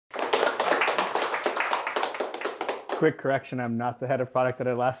quick correction, I'm not the head of product at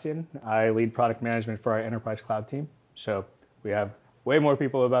Atlassian. I lead product management for our enterprise cloud team. So we have way more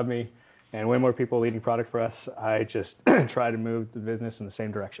people above me and way more people leading product for us. I just try to move the business in the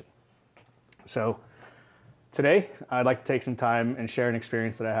same direction. So today, I'd like to take some time and share an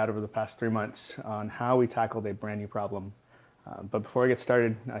experience that I had over the past 3 months on how we tackled a brand new problem. But before I get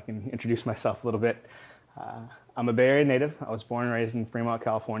started, I can introduce myself a little bit. I'm a Bay Area native. I was born and raised in Fremont,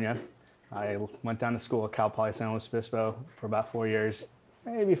 California. I went down to school at Cal Poly San Luis Obispo for about 4 years,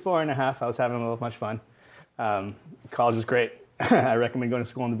 maybe 4.5. I was having a little much fun. College was great. I recommend going to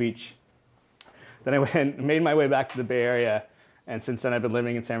school on the beach. Then I made my way back to the Bay Area, and since then I've been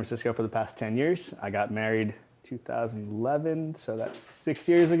living in San Francisco for the past 10 years. I got married 2011, so that's 6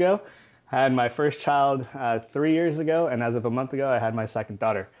 years ago. Had my first child 3 years ago, and as of a month ago, I had my second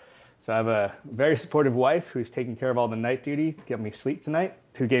daughter. So I have a very supportive wife who's taking care of all the night duty to get me sleep tonight,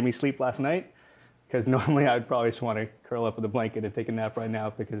 who gave me sleep last night, because normally I would probably just want to curl up with a blanket and take a nap right now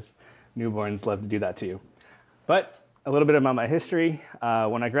because newborns love to do that to you. But a little bit about my history.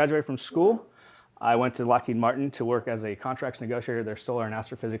 When I graduated from school, I went to Lockheed Martin to work as a contracts negotiator at their solar and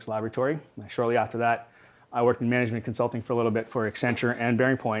astrophysics laboratory. Shortly after that, I worked in management consulting for a little bit for Accenture and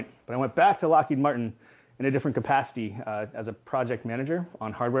Bearing Point. But I went back to Lockheed Martin in a different capacity as a project manager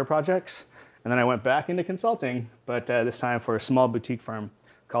on hardware projects. And then I went back into consulting, but this time for a small boutique firm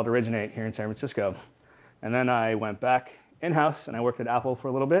called Originate here in San Francisco. And then I went back in-house and I worked at Apple for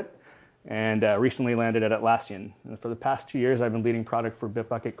a little bit and recently landed at Atlassian. And for the past 2 years, I've been leading product for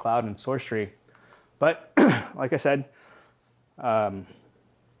Bitbucket Cloud and SourceTree. But like I said, I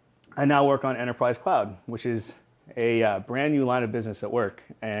now work on enterprise cloud, which is a brand new line of business at work.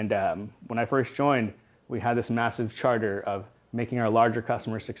 And when I first joined, we had this massive charter of making our larger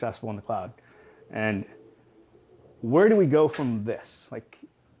customers successful in the cloud. And where do we go from this? Like,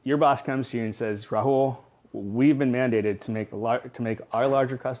 your boss comes to you and says, Rahul, we've been mandated to make our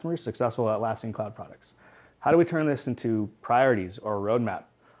larger customers successful at Atlassian cloud products. How do we turn this into priorities or a roadmap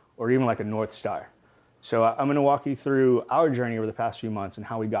or even like a North Star? So I'm going to walk you through our journey over the past few months and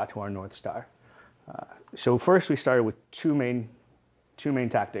how we got to our North Star. So first, we started with two main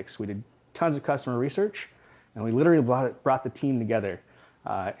tactics. We did tons of customer research, and we literally brought the team together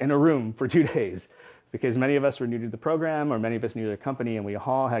in a room for 2 days because many of us were new to the program or many of us new to the company, and we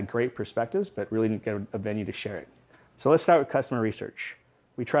all had great perspectives, but really didn't get a venue to share it. So let's start with customer research.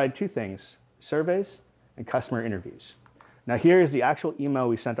 We tried two things, surveys and customer interviews. Now here is the actual email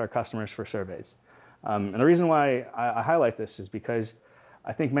we sent our customers for surveys. And the reason why I highlight this is because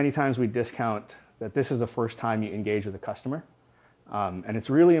I think many times we discount that this is the first time you engage with a customer. And it's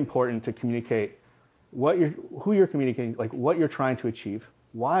really important to communicate who you're communicating, like what you're trying to achieve,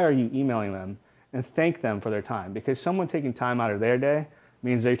 why are you emailing them, and thank them for their time. Because someone taking time out of their day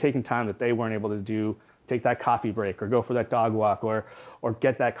means they're taking time that they weren't able to do, take that coffee break or go for that dog walk or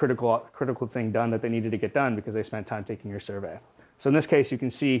get that critical thing done that they needed to get done because they spent time taking your survey. So in this case, you can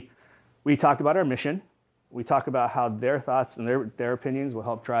see we talk about our mission. We talk about how their thoughts and their opinions will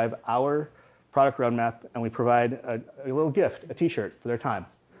help drive our product roadmap, and we provide a little gift, a t-shirt for their time,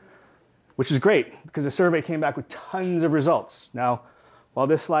 which is great because the survey came back with tons of results. Now, while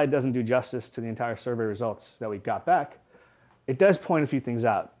this slide doesn't do justice to the entire survey results that we got back, it does point a few things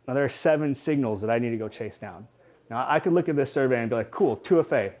out. Now, there are 7 signals that I need to go chase down. Now, I could look at this survey and be like, cool,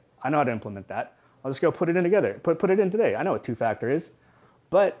 2FA. I know how to implement that. I'll just go put it in together, put it in today. I know what 2-factor is.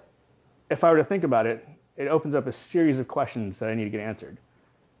 But if I were to think about it, it opens up a series of questions that I need to get answered.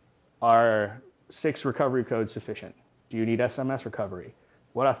 Are 6 recovery codes sufficient? Do you need SMS recovery?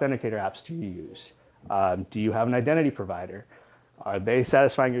 What authenticator apps do you use? Do you have an identity provider? Are they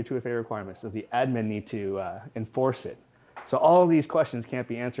satisfying your 2FA requirements? Does the admin need to enforce it? So all of these questions can't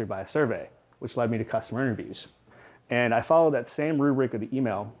be answered by a survey, which led me to customer interviews. And I followed that same rubric of the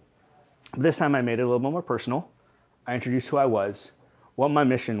email. This time I made it a little bit more personal. I introduced who I was, what my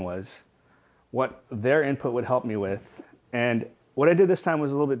mission was, what their input would help me with. And what I did this time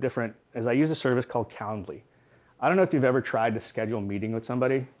was a little bit different, as I used a service called Calendly. I don't know if you've ever tried to schedule a meeting with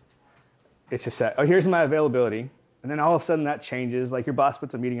somebody. It's just that, oh, here's my availability. And then all of a sudden that changes. Like your boss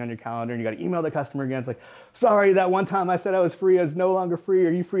puts a meeting on your calendar and you got to email the customer again. It's like, sorry, that one time I said I was free, I was no longer free.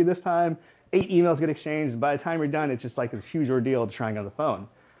 Are you free this time? 8 emails get exchanged. By the time you're done, it's just like this huge ordeal to try and get on the phone.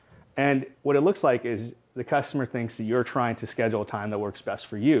 And what it looks like is the customer thinks that you're trying to schedule a time that works best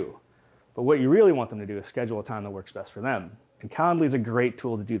for you. But what you really want them to do is schedule a time that works best for them. And Calendly is a great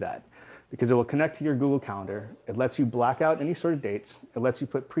tool to do that because it will connect to your Google Calendar. It lets you black out any sort of dates. It lets you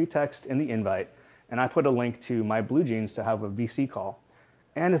put pretext in the invite. And I put a link to my BlueJeans to have a VC call.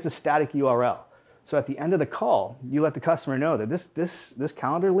 And it's a static URL. So at the end of the call, you let the customer know that this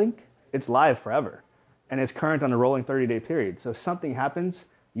calendar link, it's live forever. and it's current on a rolling 30-day period. So if something happens,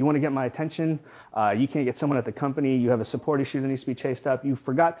 you want to get my attention, you can't get someone at the company, you have a support issue that needs to be chased up, you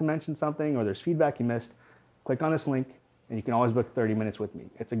forgot to mention something, or there's feedback you missed, click on this link, and you can always book 30 minutes with me.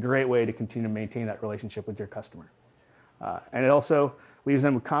 It's a great way to continue to maintain that relationship with your customer. And it also leaves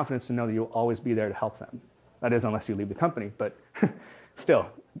them with confidence to know that you'll always be there to help them. That is, unless you leave the company, but still,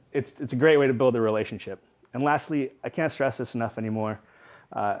 it's a great way to build a relationship. And lastly, I can't stress this enough anymore.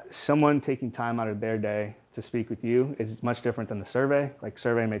 Someone taking time out of their day to speak with you is much different than the survey. Like,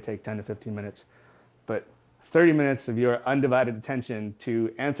 survey may take 10 to 15 minutes, but 30 minutes of your undivided attention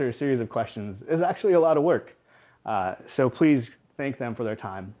to answer a series of questions is actually a lot of work. So please thank them for their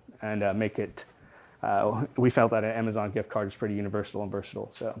time and make it, we felt that an Amazon gift card is pretty universal and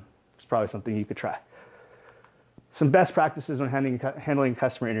versatile, so it's probably something you could try. Some best practices when handling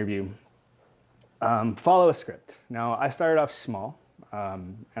customer interview. Follow a script. Now, I started off small,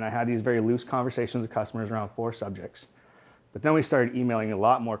 and I had these very loose conversations with customers around 4 subjects. But then we started emailing a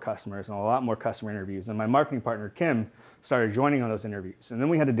lot more customers and a lot more customer interviews. And my marketing partner, Kim, started joining on those interviews. And then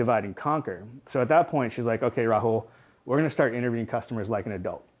we had to divide and conquer. So at that point, she's like, okay, Rahul, we're going to start interviewing customers like an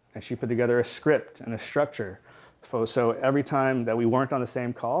adult. And she put together a script and a structure. So every time that we weren't on the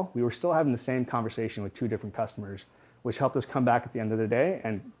same call, we were still having the same conversation with 2 different customers, which helped us come back at the end of the day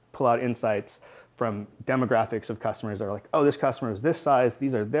and pull out insights from demographics of customers that are like, oh, this customer is this size,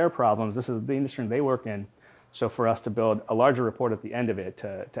 these are their problems, this is the industry they work in. So for us to build a larger report at the end of it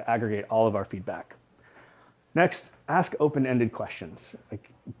to aggregate all of our feedback. Next, ask open-ended questions. Like,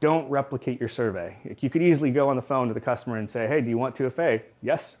 don't replicate your survey. Like, you could easily go on the phone to the customer and say, hey, do you want 2FA?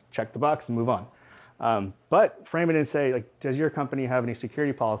 Yes, check the box and move on. But frame it and say, like, does your company have any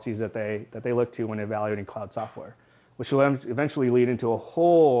security policies that they look to when evaluating cloud software? Which will eventually lead into a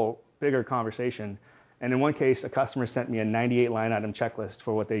whole bigger conversation. And in one case, a customer sent me a 98 line item checklist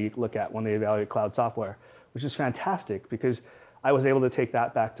for what they look at when they evaluate cloud software, which is fantastic because I was able to take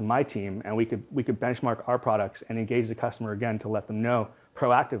that back to my team, and we could benchmark our products and engage the customer again to let them know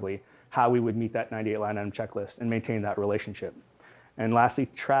proactively how we would meet that 98 line item checklist and maintain that relationship. And lastly,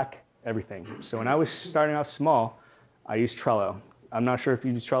 track everything. So when I was starting off small, I used Trello. I'm not sure if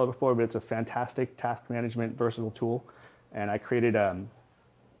you've used Trello before, but it's a fantastic task management versatile tool. And I created a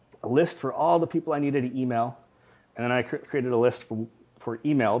list for all the people I needed to email. And then I created a list for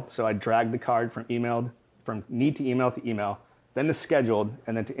emailed. So I dragged the card from emailed, from need to email, then to scheduled,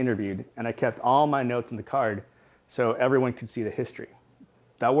 and then to interviewed. And I kept all my notes in the card so everyone could see the history.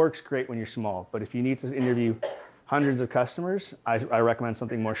 That works great when you're small, but if you need to interview hundreds of customers, I recommend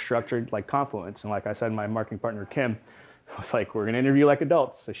something more structured like Confluence. And like I said, my marketing partner, Kim, was like, we're gonna interview like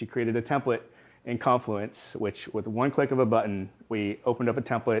adults. So she created a template in Confluence, which with one click of a button, we opened up a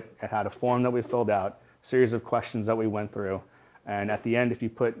template. It had a form that we filled out, a series of questions that we went through. And at the end, if you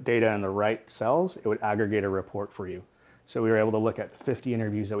put data in the right cells, it would aggregate a report for you. So we were able to look at 50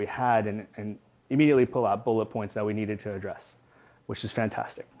 interviews that we had and immediately pull out bullet points that we needed to address, which is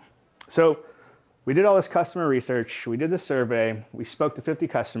fantastic. So we did all this customer research, we did the survey, we spoke to 50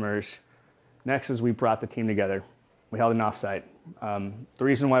 customers. Next is we brought the team together. We held an offsite. The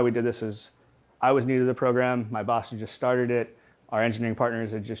reason why we did this is I was new to the program, my boss had just started it, our engineering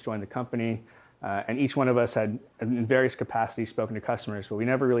partners had just joined the company, and each one of us had, in various capacities, spoken to customers, but we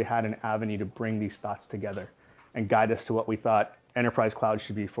never really had an avenue to bring these thoughts together and guide us to what we thought enterprise cloud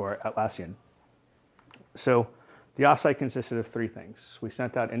should be for Atlassian. So the offsite consisted of 3 things. We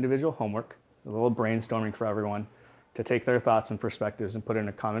sent out individual homework, a little brainstorming for everyone to take their thoughts and perspectives and put it in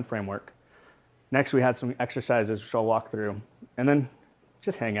a common framework. Next, we had some exercises, which I'll walk through, and then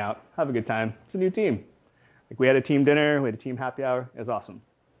just hang out, have a good time. It's a new team. Like, we had a team dinner, we had a team happy hour, it was awesome.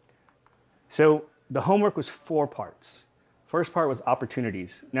 So the homework was 4 parts. First part was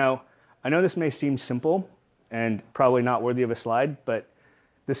opportunities. Now, I know this may seem simple and probably not worthy of a slide, but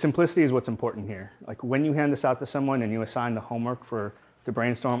the simplicity is what's important here. Like, when you hand this out to someone and you assign the homework to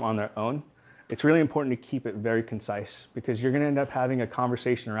brainstorm on their own, it's really important to keep it very concise because you're gonna end up having a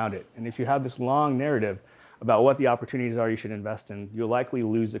conversation around it. And if you have this long narrative about what the opportunities are you should invest in, you'll likely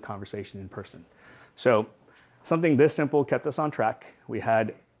lose the conversation in person. So something this simple kept us on track. We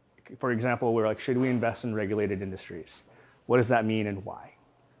had, for example, we were like, should we invest in regulated industries? What does that mean and why?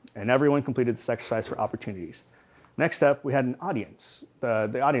 And everyone completed this exercise for opportunities. Next up, we had an audience.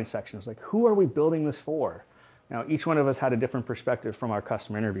 The audience section was like, who are we building this for? Now, each one of us had a different perspective from our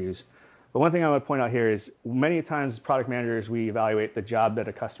customer interviews. But one thing I would point out here is many times as product managers, we evaluate the job that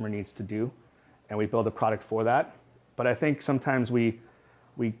a customer needs to do, and we build a product for that. But I think sometimes we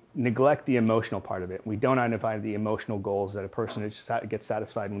neglect the emotional part of it. We don't identify the emotional goals that a person gets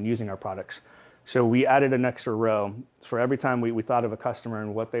satisfied when using our products. So we added an extra row. For every time we thought of a customer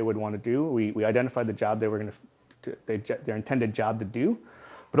and what they would want to do, we identified the job they were going their intended job to do,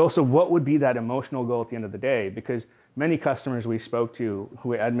 but also what would be that emotional goal at the end of the day. Because many customers we spoke to who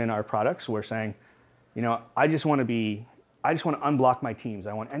admin our products were saying, you know, I just want to unblock my teams.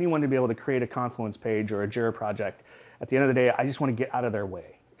 I want anyone to be able to create a Confluence page or a Jira project. At the end of the day, I just want to get out of their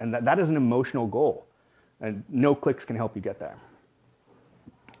way. And that is an emotional goal. And no clicks can help you get there.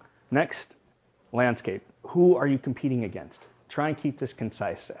 Next, landscape. Who are you competing against? Try and keep this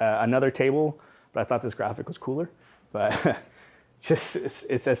concise. Another table, but I thought this graphic was cooler. But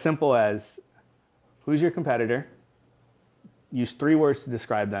it's as simple as who's your competitor, use 3 words to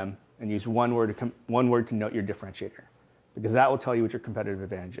describe them, and use one word to note your differentiator, because that will tell you what your competitive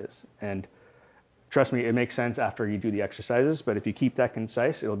advantage is. And trust me, it makes sense after you do the exercises, but if you keep that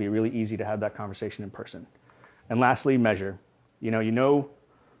concise, it'll be really easy to have that conversation in person. And lastly, measure. You know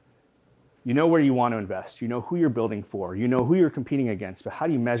where you want to invest. You know who you're building for. You know who you're competing against. But how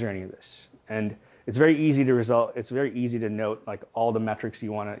do you measure any of this? And it's very easy to note like all the metrics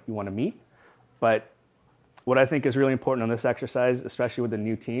you want to meet. But what I think is really important on this exercise, especially with the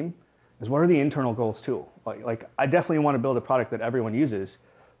new team, is what are the internal goals too? Like I definitely want to build a product that everyone uses,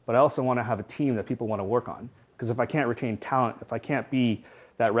 but I also want to have a team that people want to work on. Because if I can't retain talent, if I can't be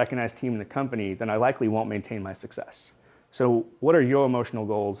that recognized team in the company, then I likely won't maintain my success. So what are your emotional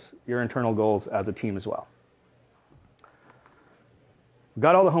goals, your internal goals as a team as well?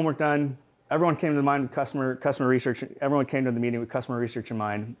 Got all the homework done. Everyone came to the mind with customer research. Everyone came to the meeting with customer research in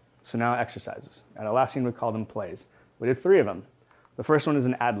mind. So now exercises. At Atlassian, we call them plays. We did 3 of them. The first one is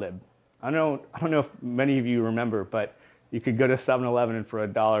an ad lib. I don't know if many of you remember, but you could go to 7-Eleven and for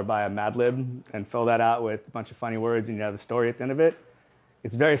 $1 buy a Mad Lib and fill that out with a bunch of funny words and you have a story at the end of it.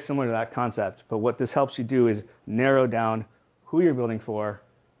 It's very similar to that concept, but what this helps you do is narrow down who you're building for,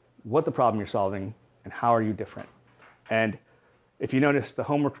 what the problem you're solving, and how are you different. And if you notice, the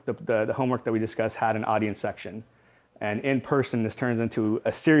homework that we discussed had an audience section. And in person, this turns into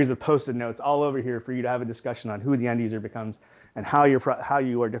a series of Post-it notes all over here for you to have a discussion on who the end user becomes and how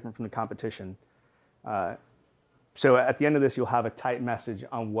you are different from the competition. So at the end of this, you'll have a tight message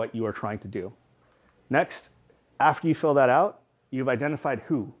on what you are trying to do. Next, after you fill that out, you've identified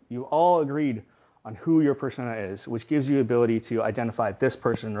who. You all agreed on who your persona is, which gives you the ability to identify this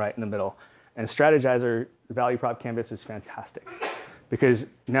person right in the middle. And Strategizer value prop canvas is fantastic because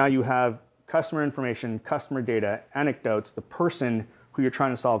now you have customer information, customer data, anecdotes, the person who you're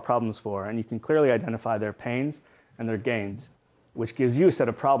trying to solve problems for, and you can clearly identify their pains and their gains, which gives you a set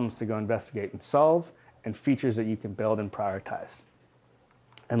of problems to go investigate and solve and features that you can build and prioritize.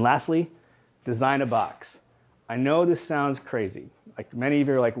 And lastly, design a box. I know this sounds crazy. Like many of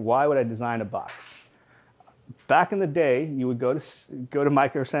you are like, why would I design a box? Back in the day, you would go to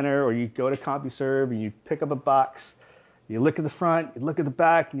Micro Center or you go to CompuServe and you pick up a box. You look at the front, you look at the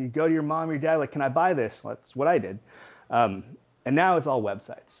back, and you go to your mom or your dad, like, can I buy this? Well, that's what I did. And now it's all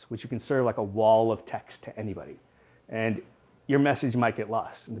websites, which you can serve like a wall of text to anybody. And your message might get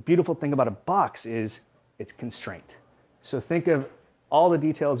lost. And the beautiful thing about a box is it's constrained. So think of all the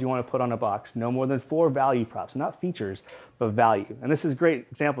details you want to put on a box, no more than 4 value props, not features, but value. And this is a great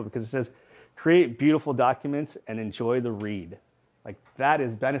example because it says, create beautiful documents and enjoy the read. Like that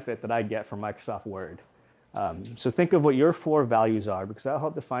is benefit that I get from Microsoft Word. So think of what your 4 values are because that'll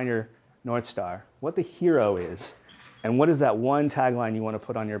help define your North Star, what the hero is, and what is that one tagline you want to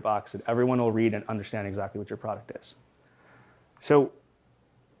put on your box that everyone will read and understand exactly what your product is. So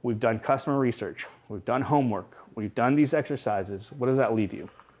we've done customer research, we've done homework, we've done these exercises. What does that leave you?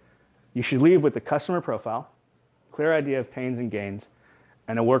 You should leave with the customer profile, clear idea of pains and gains,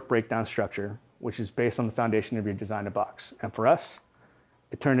 and a work breakdown structure, which is based on the foundation of your design a box. And for us,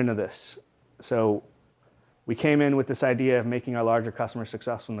 it turned into this. So we came in with this idea of making our larger customers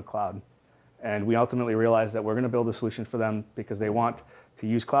successful in the cloud. And we ultimately realized that we're going to build a solution for them because they want to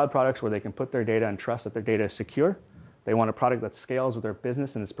use cloud products where they can put their data and trust that their data is secure. They want a product that scales with their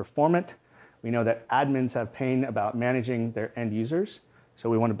business and is performant. We know that admins have pain about managing their end users. So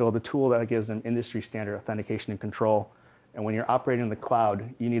we want to build a tool that gives them industry standard authentication and control. And when you're operating in the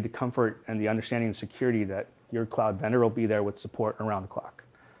cloud, you need the comfort and the understanding and security that your cloud vendor will be there with support around the clock.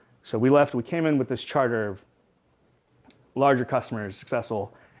 So we came in with this charter of larger customers,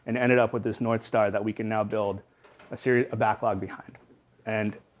 successful, and ended up with this North Star that we can now build a backlog behind.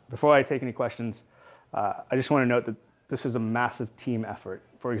 And before I take any questions, I just want to note that this is a massive team effort.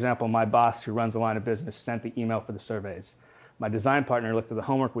 For example, my boss who runs the line of business sent the email for the surveys. My design partner looked at the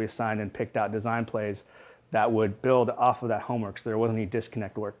homework we assigned and picked out design plays that would build off of that homework so there wasn't any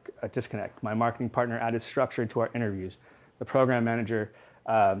disconnect. My marketing partner added structure to our interviews. The program manager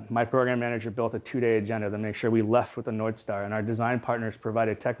My program manager built a 2-day agenda to make sure we left with a North Star, and our design partners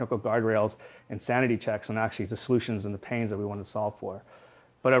provided technical guardrails and sanity checks on actually the solutions and the pains that we want to solve for.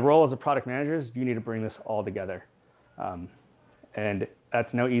 But our role as a product managers, you need to bring this all together. And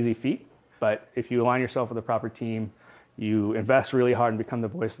that's no easy feat, but if you align yourself with the proper team, you invest really hard and become the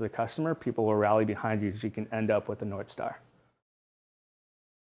voice of the customer, people will rally behind you so you can end up with the North Star.